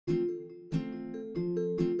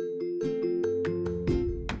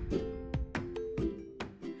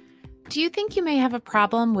Do you think you may have a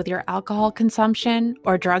problem with your alcohol consumption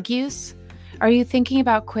or drug use? Are you thinking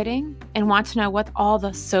about quitting and want to know what all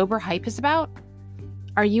the sober hype is about?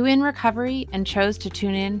 Are you in recovery and chose to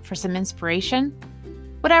tune in for some inspiration?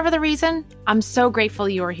 Whatever the reason, I'm so grateful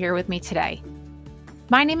you are here with me today.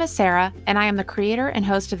 My name is Sarah, and I am the creator and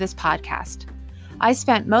host of this podcast. I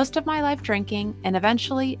spent most of my life drinking, and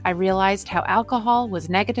eventually I realized how alcohol was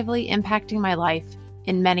negatively impacting my life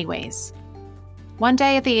in many ways. One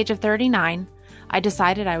day at the age of 39, I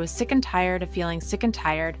decided I was sick and tired of feeling sick and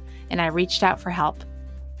tired, and I reached out for help.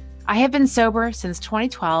 I have been sober since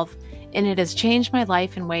 2012, and it has changed my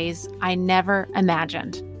life in ways I never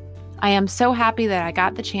imagined. I am so happy that I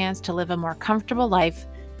got the chance to live a more comfortable life,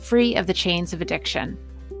 free of the chains of addiction.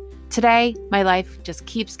 Today, my life just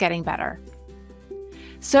keeps getting better.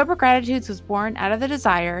 Sober Gratitudes was born out of the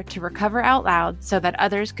desire to recover out loud so that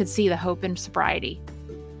others could see the hope in sobriety.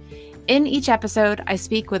 In each episode, I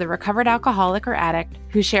speak with a recovered alcoholic or addict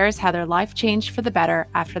who shares how their life changed for the better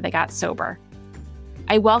after they got sober.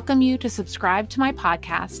 I welcome you to subscribe to my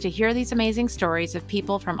podcast to hear these amazing stories of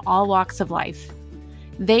people from all walks of life.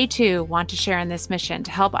 They too want to share in this mission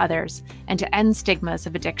to help others and to end stigmas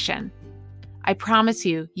of addiction. I promise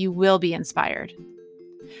you, you will be inspired.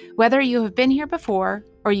 Whether you have been here before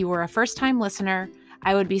or you were a first-time listener,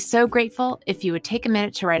 I would be so grateful if you would take a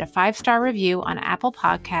minute to write a 5-star review on Apple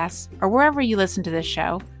Podcasts or wherever you listen to this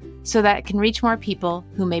show so that it can reach more people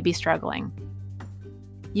who may be struggling.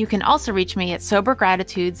 You can also reach me at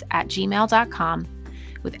sobergratitudes@gmail.com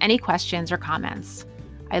with any questions or comments.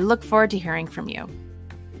 I look forward to hearing from you.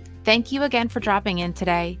 Thank you again for dropping in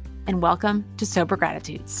today, and welcome to Sober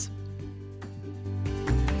Gratitudes.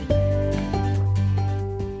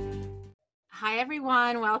 Hi,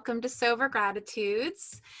 everyone. Welcome to Sober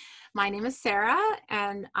Gratitudes. My name is Sarah,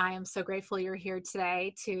 and I am so grateful you're here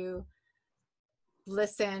today to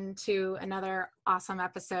listen to another awesome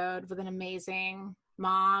episode with an amazing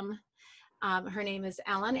mom. Her name is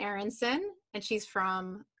Ellen Aronson, and she's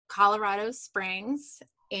from Colorado Springs,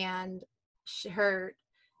 and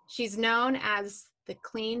she's known as the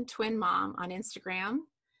Clean Twin Mom on Instagram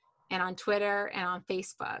and on Twitter and on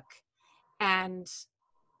Facebook. And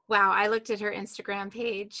wow, I looked at her Instagram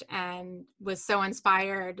page and was so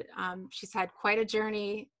inspired. She's had quite a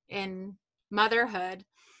journey in motherhood,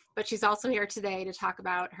 but she's also here today to talk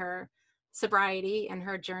about her sobriety and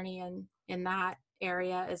her journey in that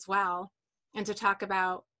area as well, and to talk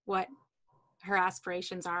about what her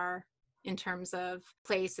aspirations are in terms of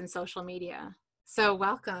place in social media. So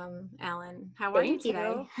welcome, Ellen. How are you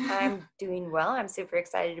today? I'm doing well. I'm super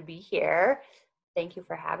excited to be here. Thank you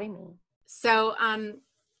for having me. So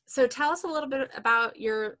tell us a little bit about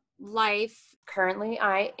your life. Currently,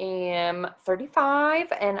 I am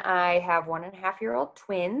 35 and I have 1.5-year-old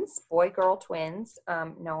twins, boy-girl twins,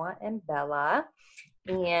 Noah and Bella.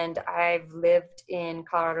 And I've lived in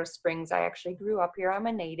Colorado Springs. I actually grew up here. I'm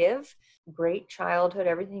a native. Great childhood.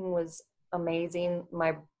 Everything was amazing.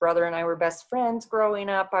 My brother and I were best friends growing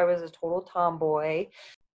up. I was a total tomboy.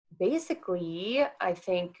 Basically, I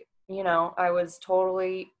think, I was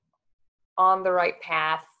totally on the right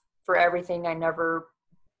path for everything. I never,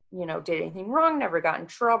 did anything wrong, never got in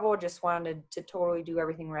trouble, just wanted to totally do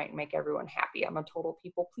everything right and make everyone happy. I'm a total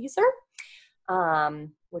people pleaser,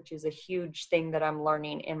 which is a huge thing that I'm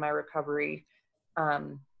learning in my recovery.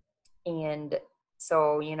 And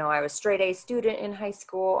so, I was straight A student in high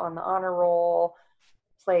school on the honor roll,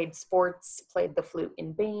 played sports, played the flute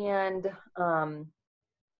in band, got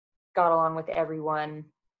along with everyone,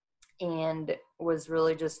 and was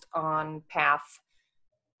really just on path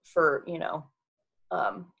for,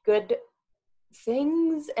 good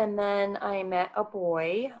things. And then I met a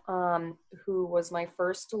boy who was my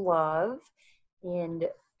first love and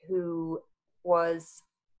who was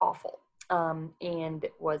awful and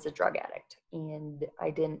was a drug addict. And I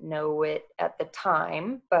didn't know it at the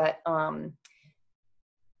time, but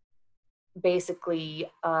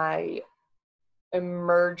basically I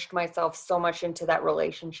immersed myself so much into that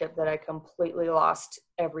relationship that I completely lost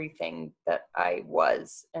everything that I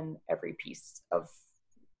was and every piece of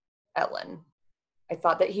Ellen. I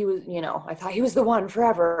thought that he was, I thought he was the one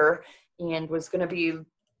forever and was going to be,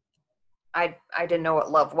 I didn't know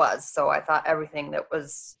what love was. So I thought everything that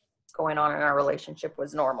was going on in our relationship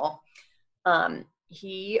was normal.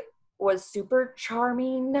 He was super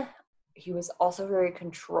charming. He was also very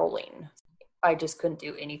controlling. I just couldn't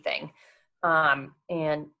do anything.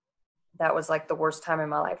 And that was like the worst time in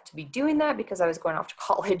my life to be doing that because I was going off to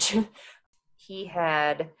college. He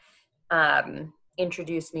had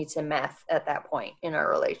introduced me to meth at that point in our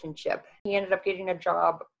relationship. He ended up getting a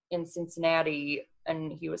job in Cincinnati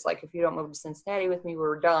And he was like, if you don't move to Cincinnati with me,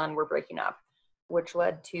 we're done, we're breaking up, which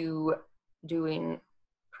led to doing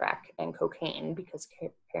crack and cocaine, because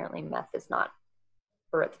apparently meth is not,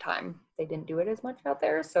 or at the time they didn't do it as much out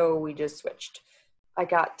there, so we just switched. I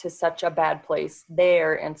got to such a bad place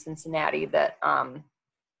there in Cincinnati that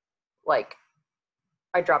like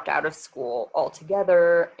I dropped out of school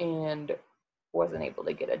altogether and wasn't able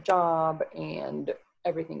to get a job, and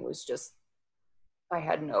everything was just, I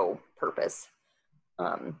had no purpose.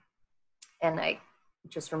 And I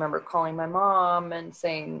just remember calling my mom and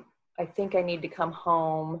saying, I think I need to come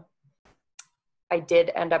home. I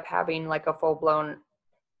did end up having like a full-blown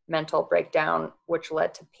mental breakdown, which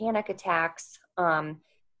led to panic attacks. And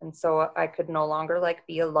so I could no longer like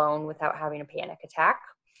be alone without having a panic attack.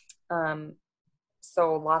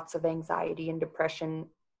 So lots of anxiety and depression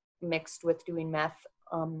mixed with doing meth.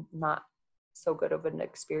 Not so good of an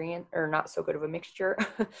experience, or not so good of a mixture.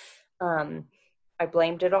 I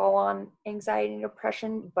blamed it all on anxiety and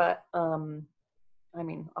depression, but I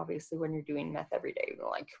mean, obviously when you're doing meth every day, you're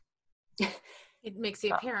like, it makes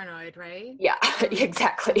you paranoid, right? Yeah,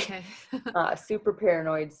 exactly. Okay. Super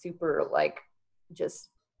paranoid, super like just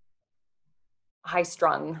high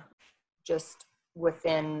strung. Just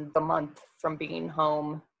within the month from being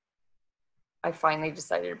home, I finally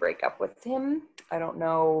decided to break up with him. I don't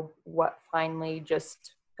know what finally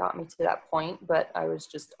just got me to that point, but I was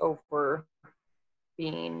just over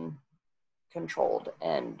being controlled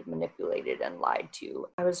and manipulated and lied to.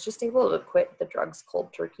 I was just able to quit the drugs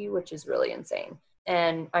cold turkey, which is really insane.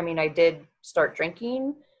 And I mean, I did start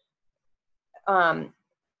drinking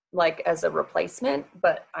like as a replacement,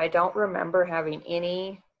 but I don't remember having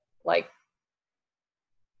any like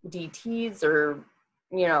DTs or,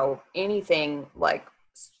 you know, anything, like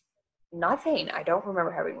nothing. I don't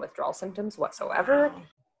remember having withdrawal symptoms whatsoever. Wow.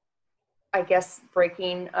 I guess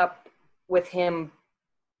breaking up with him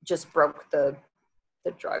just broke the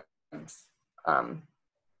drugs.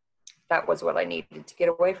 That was what I needed to get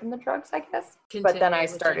away from the drugs, I guess. But then I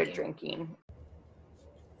started drinking.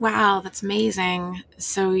 Wow, that's amazing.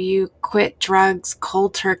 So you quit drugs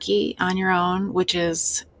cold turkey on your own, which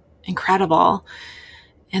is incredible,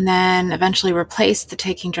 and then eventually replaced the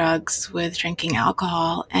taking drugs with drinking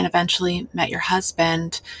alcohol, and eventually met your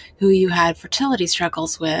husband, who you had fertility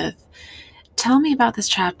struggles with. Tell me about this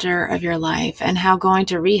chapter of your life and how going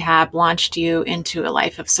to rehab launched you into a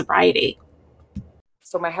life of sobriety.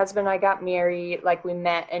 So my husband and I got married, like we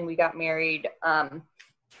met and we got married.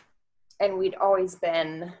 And we'd always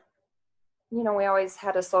been, you know, we always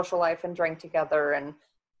had a social life and drank together. And,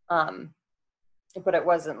 but it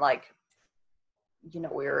wasn't like, you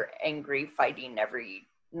know, we were angry, fighting every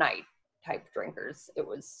night type drinkers. It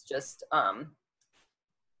was just,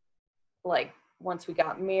 like once we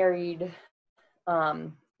got married,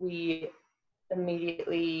 we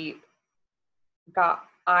immediately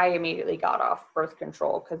I immediately got off birth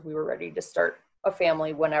control because we were ready to start a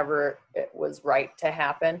family whenever it was right to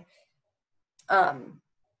happen.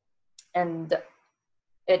 And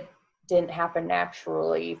it didn't happen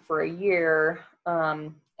naturally for a year.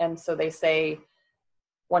 And so they say,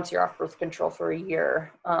 once you're off birth control for a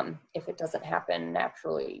year, if it doesn't happen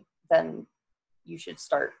naturally, then you should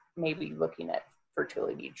start maybe looking at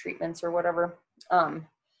fertility treatments or whatever.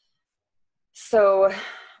 So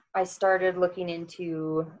I started looking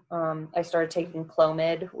into, I started taking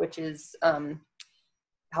Clomid, which is,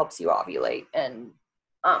 helps you ovulate and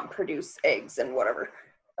produce eggs and whatever.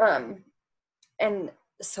 And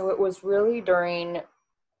so it was really during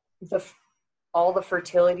all the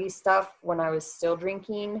fertility stuff when I was still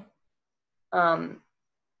drinking,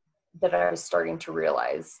 that I was starting to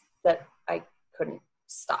realize that I couldn't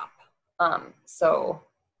stop. So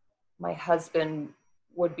my husband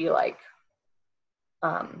would be like,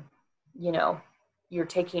 you know, you're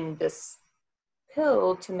taking this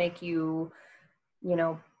pill to make you, you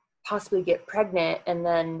know, possibly get pregnant. And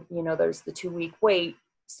then, you know, there's the 2-week wait.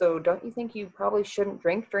 So don't you think you probably shouldn't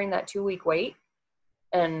drink during that 2-week wait?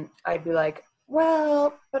 And I'd be like,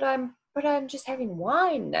 well, but I'm just having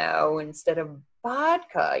wine now instead of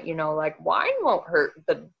vodka, you know, like wine won't hurt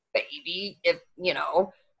the baby if, you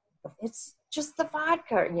know, it's just the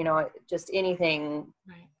vodka, you know, just anything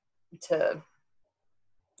to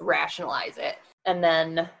rationalize it. And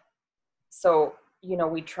then, so, you know,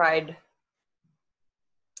 we tried,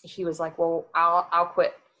 he was like, well, I'll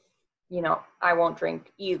quit, you know, I won't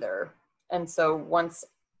drink either. And so once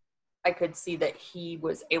I could see that he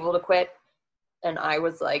was able to quit and I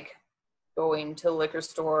was like going to the liquor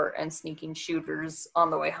store and sneaking shooters on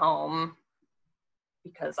the way home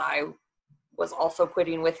because I was also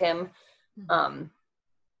quitting with him.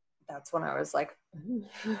 That's when I was like,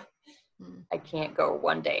 I can't go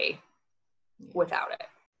one day without it.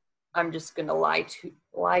 I'm just going to lie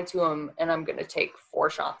to him, and I'm going to take 4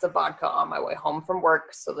 shots of vodka on my way home from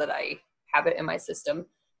work so that I have it in my system.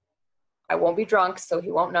 I won't be drunk, so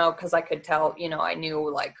he won't know, because I could tell, I knew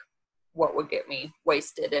like what would get me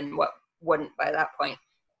wasted and what wouldn't by that point.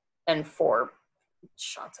 And 4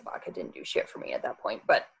 shots of vodka didn't do shit for me at that point,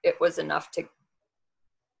 but it was enough to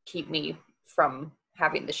keep me from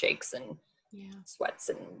having the shakes and sweats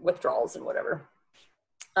and withdrawals and whatever.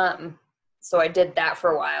 So I did that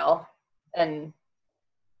for a while,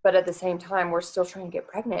 but at the same time, we're still trying to get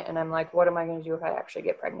pregnant. And I'm like, what am I going to do if I actually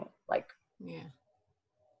get pregnant? Like,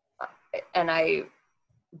 and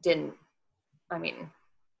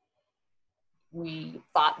we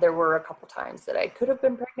thought there were a couple times that I could have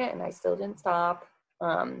been pregnant, and I still didn't stop.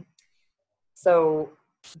 So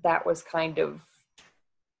that was kind of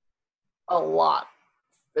a lot.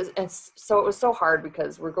 And so it was so hard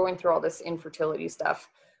because we're going through all this infertility stuff.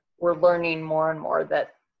 We're learning more and more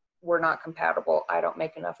that we're not compatible. I don't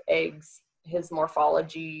make enough eggs. His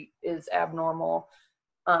morphology is abnormal.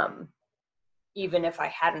 Even if I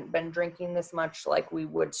hadn't been drinking this much, like, we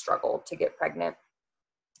would struggle to get pregnant.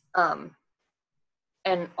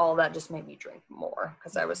 And all that just made me drink more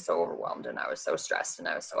because I was so overwhelmed and I was so stressed and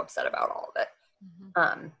I was so upset about all of it.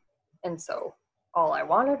 And so all I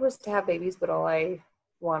wanted was to have babies, but all I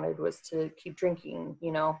wanted was to keep drinking,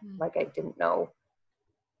 like I didn't know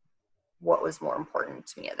what was more important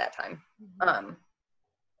to me at that time.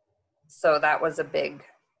 So that was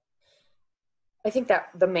I think that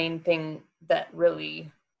the main thing that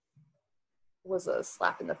really was a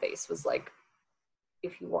slap in the face was like,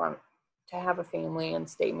 if you want to have a family and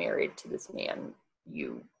stay married to this man,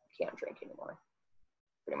 you can't drink anymore,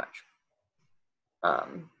 pretty much.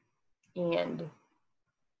 And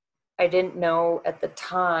I didn't know at the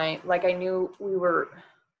time, like, I knew we were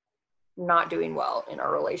not doing well in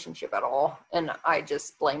our relationship at all, and I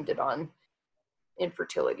just blamed it on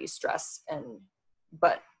infertility stress.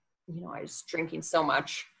 But I was drinking so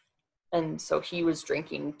much, and so he was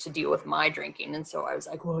drinking to deal with my drinking, and so I was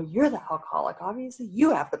like, well, you're the alcoholic, obviously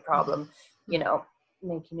you have the problem,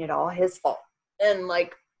 making it all his fault, and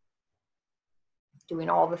like doing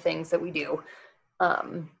all the things that we do.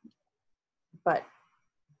 But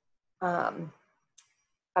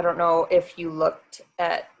I don't know if you looked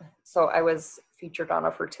at, so I was featured on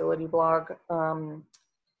a fertility blog called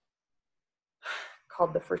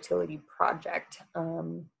The Fertility Project,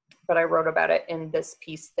 but I wrote about it in this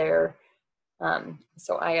piece there.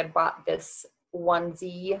 So I had bought this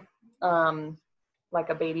onesie, like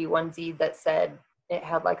a baby onesie that said, it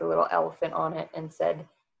had like a little elephant on it and said,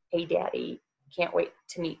 "Hey daddy, can't wait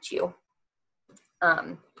to meet you."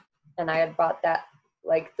 And I had bought that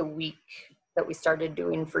like the week that we started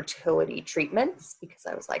doing fertility treatments, because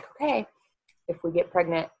I was like, okay, if we get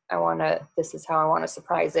pregnant, this is how I want to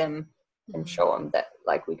surprise him and show him that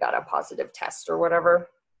like we got a positive test or whatever.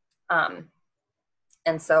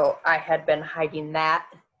 And so I had been hiding that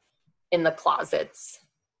in the closets.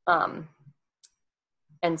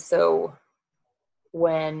 And so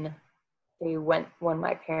when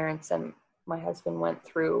my parents and my husband went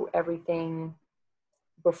through everything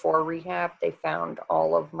before rehab, they found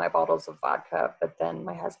all of my bottles of vodka, but then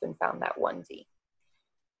my husband found that onesie.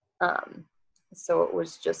 So it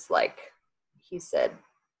was just like, he said,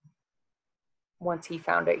 once he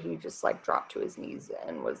found it, he just like dropped to his knees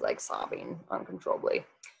and was like sobbing uncontrollably.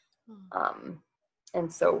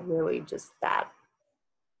 And so really just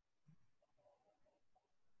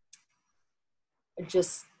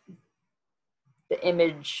the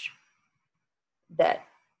image that,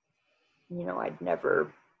 I'd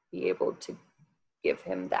never be able to give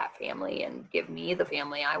him that family and give me the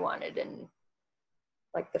family I wanted. And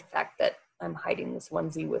like the fact that I'm hiding this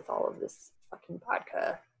onesie with all of this fucking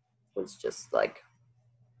vodka was just like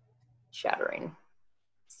shattering.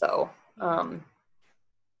 So I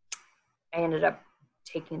ended up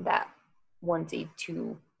taking that onesie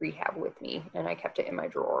to rehab with me, and I kept it in my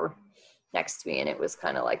drawer next to me. And it was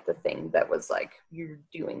kind of like the thing that was like, you're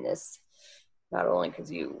doing this not only because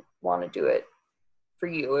you want to do it for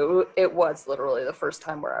you. It was literally the first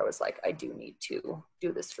time where I was like, I do need to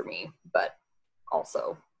do this for me, but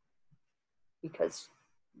also because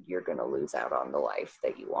you're going to lose out on the life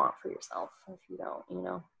that you want for yourself if you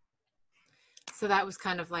don't, So that was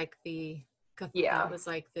kind of like that was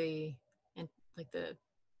like the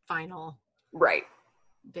final right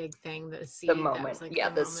big thing, the moment. That was like the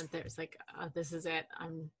moment that was like, this is it.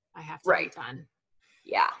 I have to be done.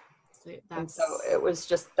 Yeah. And so it was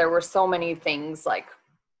just, there were so many things like,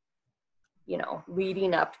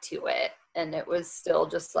 leading up to it. And it was still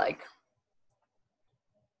just like,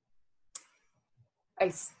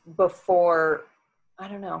 before, I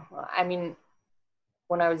don't know. I mean,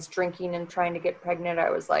 when I was drinking and trying to get pregnant, I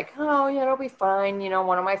was like, oh yeah, it'll be fine. You know,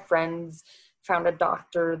 one of my friends found a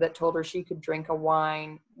doctor that told her she could drink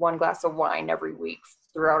one glass of wine every week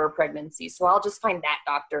throughout her pregnancy. So I'll just find that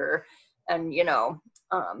doctor. And, you know,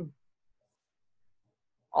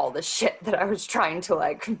 all the shit that I was trying to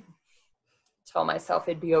like tell myself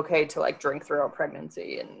it'd be okay to like drink throughout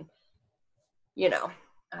pregnancy. And, you know,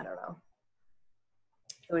 I don't know.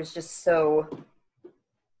 It was just so,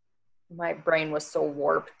 my brain was so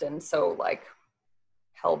warped and so like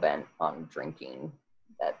hell-bent on drinking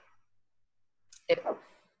that it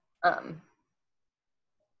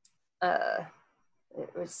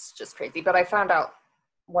was just crazy. But I found out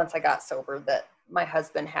once I got sober that my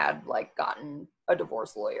husband had like gotten a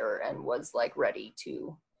divorce lawyer and was like ready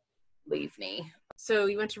to leave me. So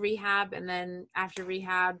you went to rehab, and then after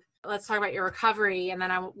rehab, let's talk about your recovery. And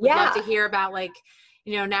then I would love to hear about like,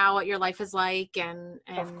 you know, now what your life is like and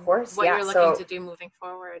of course, what you're looking to do moving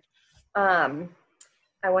forward.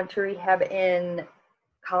 I went to rehab in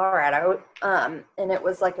Colorado, and it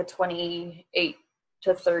was like a 28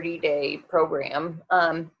 to 30 day program.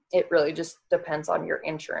 It really just depends on your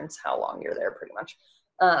insurance, how long you're there pretty much.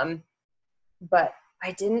 But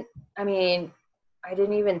I didn't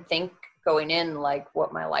even think going in like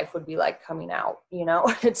what my life would be like coming out, you know.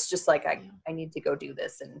 It's just like I need to go do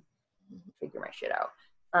this and figure my shit out.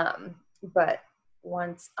 But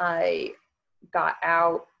once I got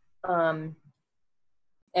out, and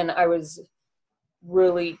I was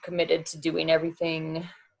really committed to doing everything,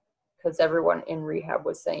 because everyone in rehab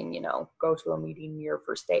was saying, you know, go to a meeting your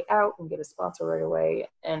first day out and get a sponsor right away.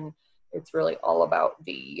 And it's really all about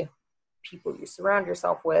the people you surround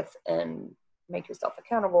yourself with and make yourself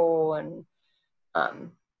accountable. And,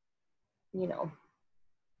 you know,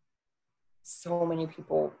 so many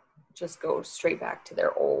people just go straight back to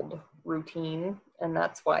their old routine, and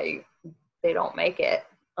that's why they don't make it.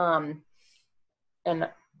 And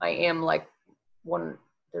I am like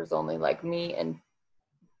there's only like me and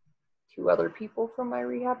 2 other people from my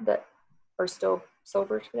rehab that are still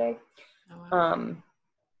sober today. Oh, wow.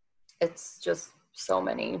 It's just so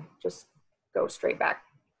many just go straight back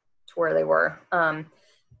to where they were.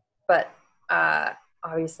 But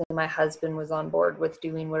obviously my husband was on board with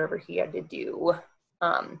doing whatever he had to do,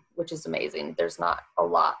 which is amazing. There's not a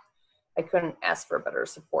lot. I couldn't ask for better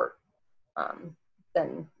support.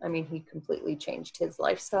 He completely changed his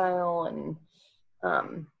lifestyle and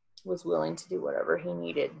was willing to do whatever he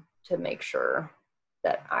needed to make sure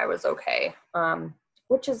that I was okay,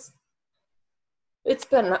 it's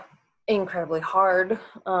been incredibly hard.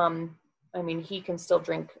 He can still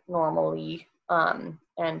drink normally, and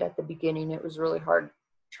at the beginning it was really hard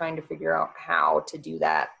trying to figure out how to do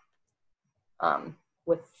that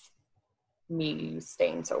with me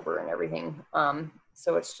staying sober and everything.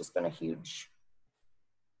 So it's just been a huge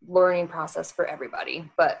learning process for everybody,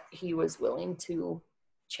 but he was willing to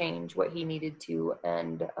change what he needed to,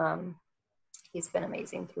 and he's been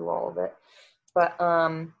amazing through all of it. But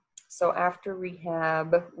so after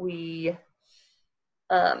rehab, we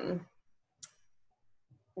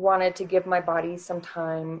wanted to give my body some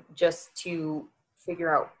time just to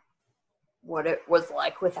figure out what it was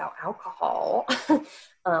like without alcohol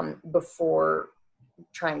before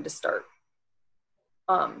trying to start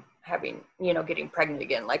getting pregnant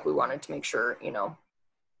again. Like, we wanted to make sure, you know,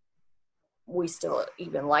 we still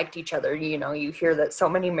even liked each other. You know, you hear that so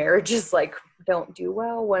many marriages like don't do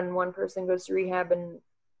well when one person goes to rehab and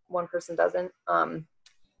one person doesn't.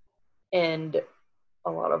 And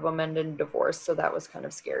a lot of them end in divorce. So that was kind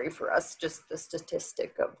of scary for us, just the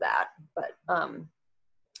statistic of that. But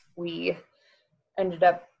we ended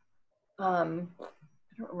up, I don't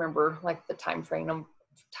remember like the time frame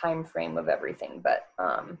of everything, but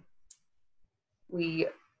we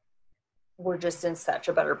were just in such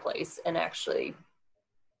a better place, and actually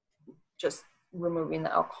just removing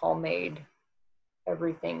the alcohol made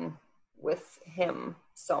everything with him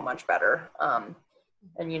so much better.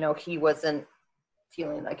 And, you know, he wasn't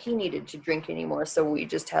feeling like he needed to drink anymore. So we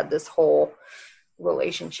just had this whole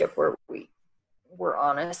relationship where we were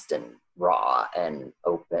honest and raw and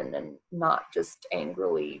open and not just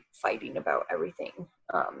angrily fighting about everything.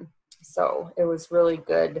 So it was really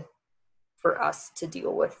good for us to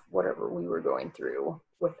deal with whatever we were going through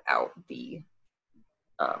without the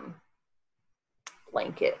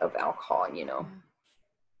blanket of alcohol, you know.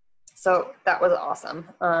 So that was awesome.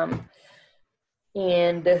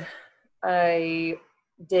 And I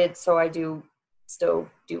still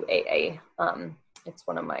do AA. It's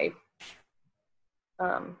one of my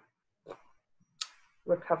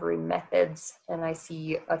recovery methods, and I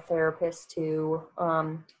see a therapist too.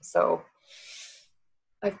 So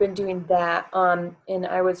I've been doing that. And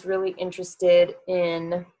I was really interested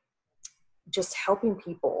in just helping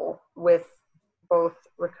people with both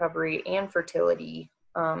recovery and fertility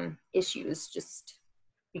issues, just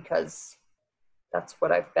because that's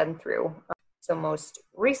what I've been through. So most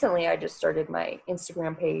recently, I just started my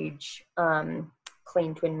Instagram page,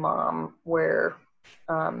 Clean Twin Mom, where,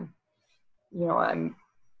 I'm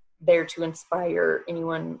there to inspire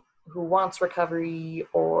anyone who wants recovery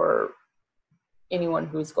or anyone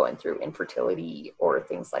who's going through infertility or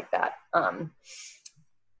things like that. And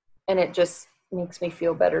it just makes me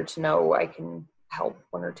feel better to know I can help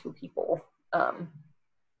one or two people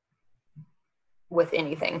with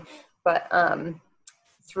anything. But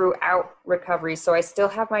throughout recovery, so I still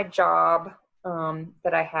have my job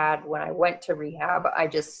that I had when I went to rehab. I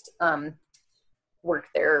just worked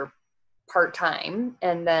there part-time,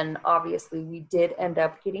 and then obviously we did end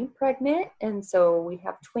up getting pregnant, and so we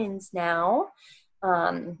have twins now.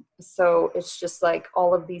 So it's just like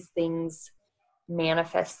all of these things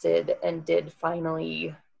manifested and did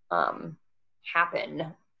finally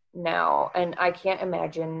happen now. And I can't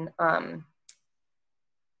imagine,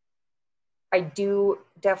 I do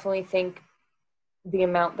definitely think the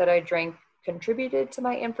amount that I drank contributed to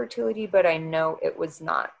my infertility, but I know it was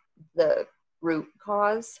not the root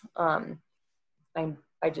cause.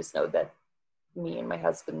 I just know that me and my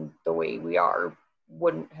husband, the way we are,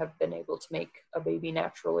 wouldn't have been able to make a baby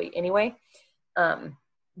naturally anyway.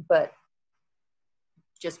 But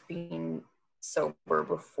just being sober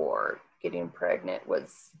before getting pregnant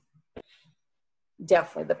was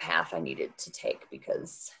definitely the path I needed to take,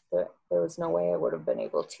 because there was no way I would have been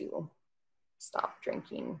able to stop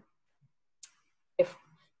drinking.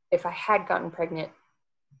 If I had gotten pregnant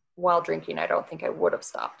while drinking, I don't think I would have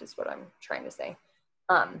stopped, is what I'm trying to say.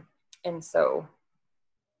 And so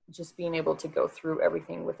just being able to go through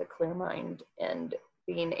everything with a clear mind and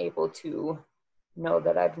being able to know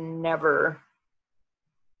that I've never,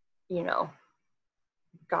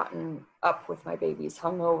 gotten up with my babies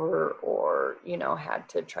hungover, or, had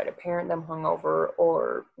to try to parent them hungover,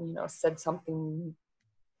 or, said something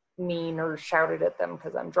mean or shouted at them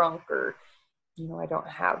because I'm drunk, or, I don't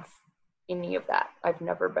have any of that. I've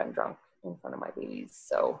never been drunk in front of my babies.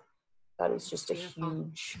 So that is just a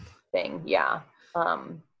huge thing. Yeah.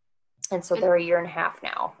 And so they're a year and a half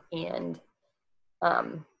now, and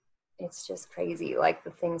it's just crazy. Like,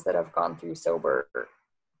 the things that I've gone through sober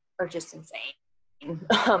are just insane.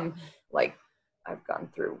 Like, I've gone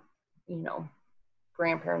through,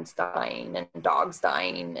 grandparents dying and dogs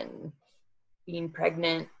dying and being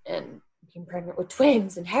pregnant with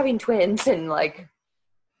twins and having twins and like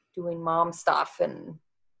doing mom stuff, and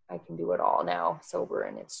I can do it all now sober,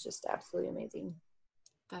 and it's just absolutely amazing.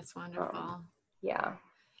 That's wonderful. Yeah.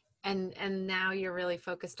 And now you're really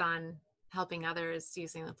focused on helping others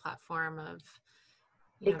using the platform of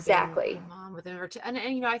exactly being a mom with and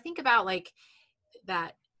I think about like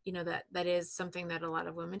that, that is something that a lot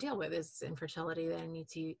of women deal with, is infertility. They need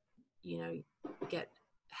to get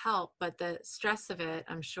help, but the stress of it,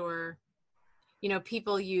 I'm sure,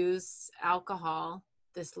 people use alcohol,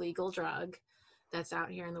 this legal drug that's out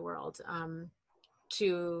here in the world,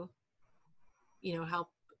 to help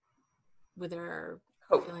with their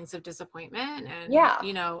feelings of disappointment, and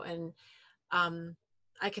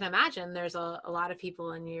I can imagine there's a lot of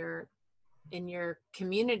people in your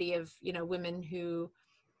community of women who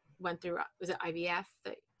went through, was it IVF?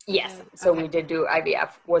 Yes. So we did do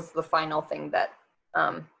IVF, was the final thing that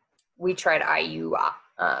we tried.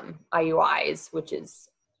 IUIs, which is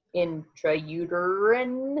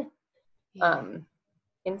intrauterine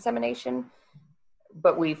insemination,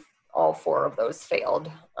 but all four of those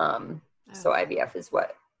failed. So IVF is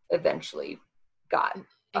what eventually got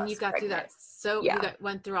and you got pregnant. Through that, so you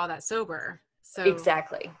went through all that sober. So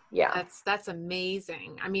exactly, yeah, that's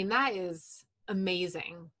amazing. I mean, that is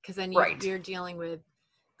amazing, because then you're dealing with,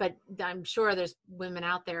 but I'm sure there's women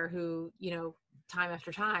out there who time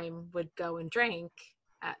after time would go and drink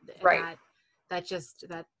that just,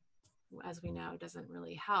 that, as we know, doesn't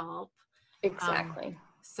really help. Exactly.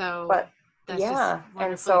 So but that's just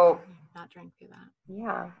and so not drink through that.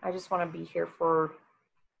 Yeah, I just want to be here for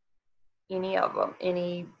any of them,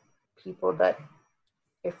 any people that,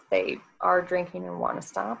 if they are drinking and want to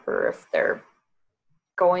stop, or if they're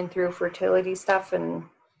going through fertility stuff and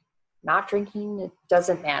not drinking, it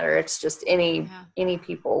doesn't matter. It's just any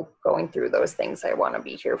people going through those things, I want to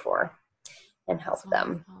be here for and help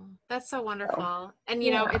them. That's so wonderful. And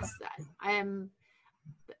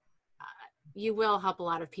you will help a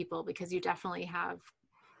lot of people, because you definitely have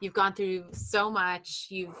you've gone through so much.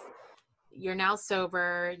 You're now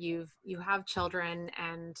sober, you have children,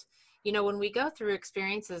 and when we go through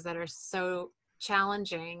experiences that are so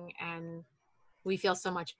challenging and we feel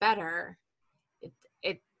so much better,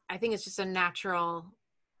 I think it's just a natural,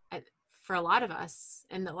 for a lot of us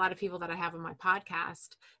and a lot of people that I have on my podcast,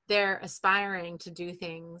 they're aspiring to do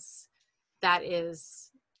things that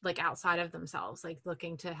is like outside of themselves, like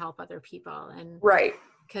looking to help other people. And right,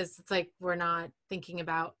 because it's like we're not thinking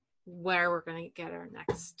about where we're going to get our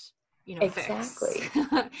next exactly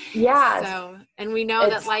fix. Yeah. So, and we know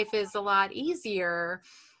that life is a lot easier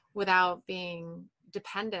without being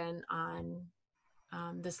dependent on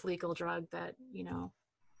this legal drug that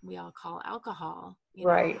we all call alcohol,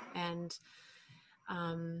 right. And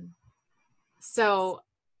so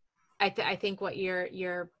I think what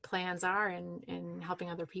your plans are in helping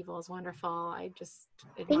other people is wonderful. I just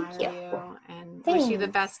admire you and wish you the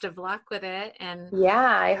best of luck with it. And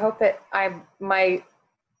yeah, I hope my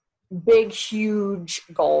big, huge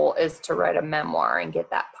goal is to write a memoir and get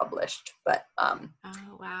that published, but oh,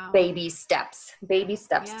 wow. baby steps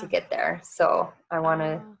to get there. So I want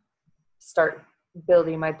to start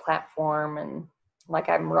building my platform, and like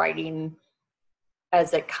I'm writing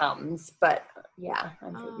as it comes, but yeah,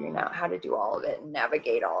 I'm figuring out how to do all of it and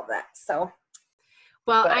navigate all of that. So,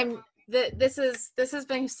 well, this has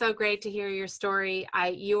been so great to hear your story.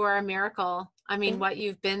 You are a miracle. I mean, what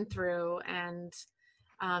you've been through, and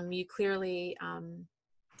you clearly,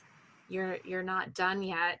 you're not done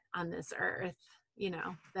yet on this earth,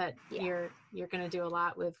 that you're going to do a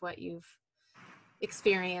lot with what you've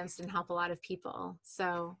experienced and help a lot of people.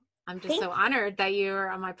 So I'm just so honored that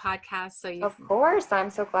you're on my podcast. So of course,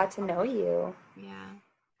 I'm so glad to know you. Yeah.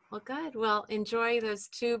 Well, good. Well, enjoy those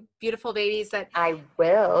two beautiful babies that I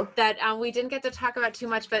will. That we didn't get to talk about too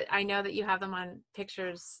much, but I know that you have them on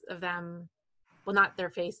pictures of them. Well, not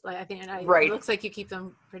their face. Like I think right. It looks like you keep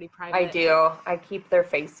them pretty private. I do. I keep their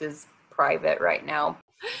faces private right now.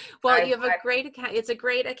 Well, you have a great account. It's a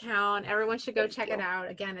great account. Everyone should go check it out.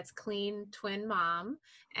 Again, it's Clean Twin Mom.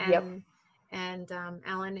 And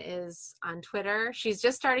Ellen is on Twitter. She's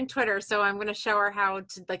just starting Twitter, so I'm going to show her how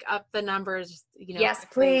to up the numbers. Yes,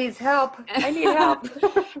 please help. I need help.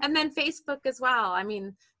 And then Facebook as well. I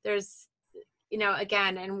mean, there's,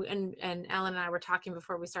 again, and Ellen and I were talking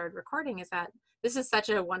before we started recording, is that this is such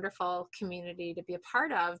a wonderful community to be a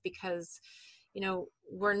part of, because,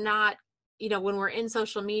 we're not, when we're in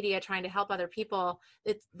social media trying to help other people,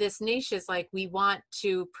 this niche is like, we want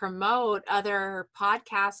to promote other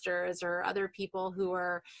podcasters or other people who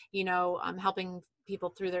are, helping people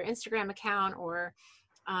through their Instagram account, or,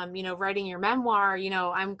 writing your memoir.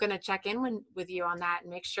 I'm going to check in with you on that and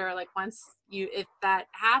make sure, like, if that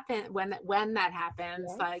happens, when that happens,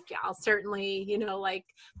 yes. Like, I'll certainly,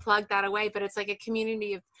 plug that away. But it's like a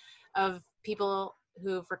community of people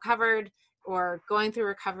who've recovered or going through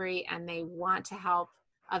recovery, and they want to help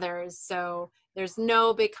others. So there's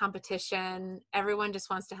no big competition. Everyone just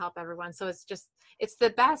wants to help everyone. So it's the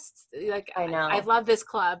best. Like, I know. I love this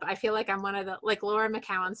club. I feel like I'm one of the, like Laura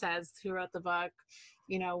McCowan says, who wrote the book,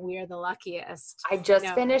 we are the luckiest. I just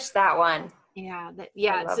finished that one. Yeah.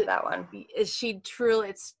 I love that one.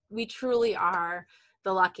 We truly are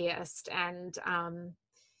the luckiest. And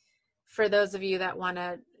for those of you that want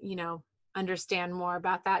to, understand more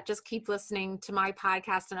about that, just keep listening to my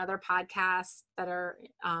podcast and other podcasts that are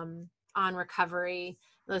on recovery,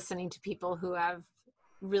 listening to people who have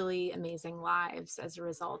really amazing lives as a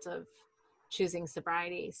result of choosing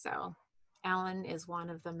sobriety. So Ellen is one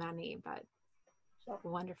of the many, but a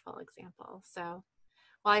wonderful example. So,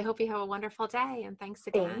 well, I hope you have a wonderful day, and thanks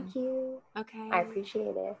again. Thank you. Okay. I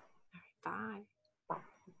appreciate it. All right, bye.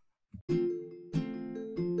 Bye.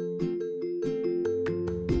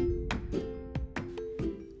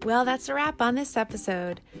 Well, that's a wrap on this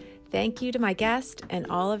episode. Thank you to my guest and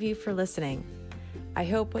all of you for listening. I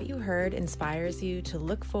hope what you heard inspires you to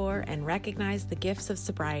look for and recognize the gifts of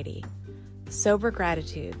sobriety. Sober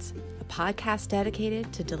Gratitudes, a podcast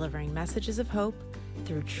dedicated to delivering messages of hope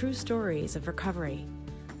through true stories of recovery.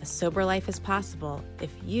 A sober life is possible if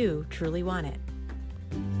you truly want it.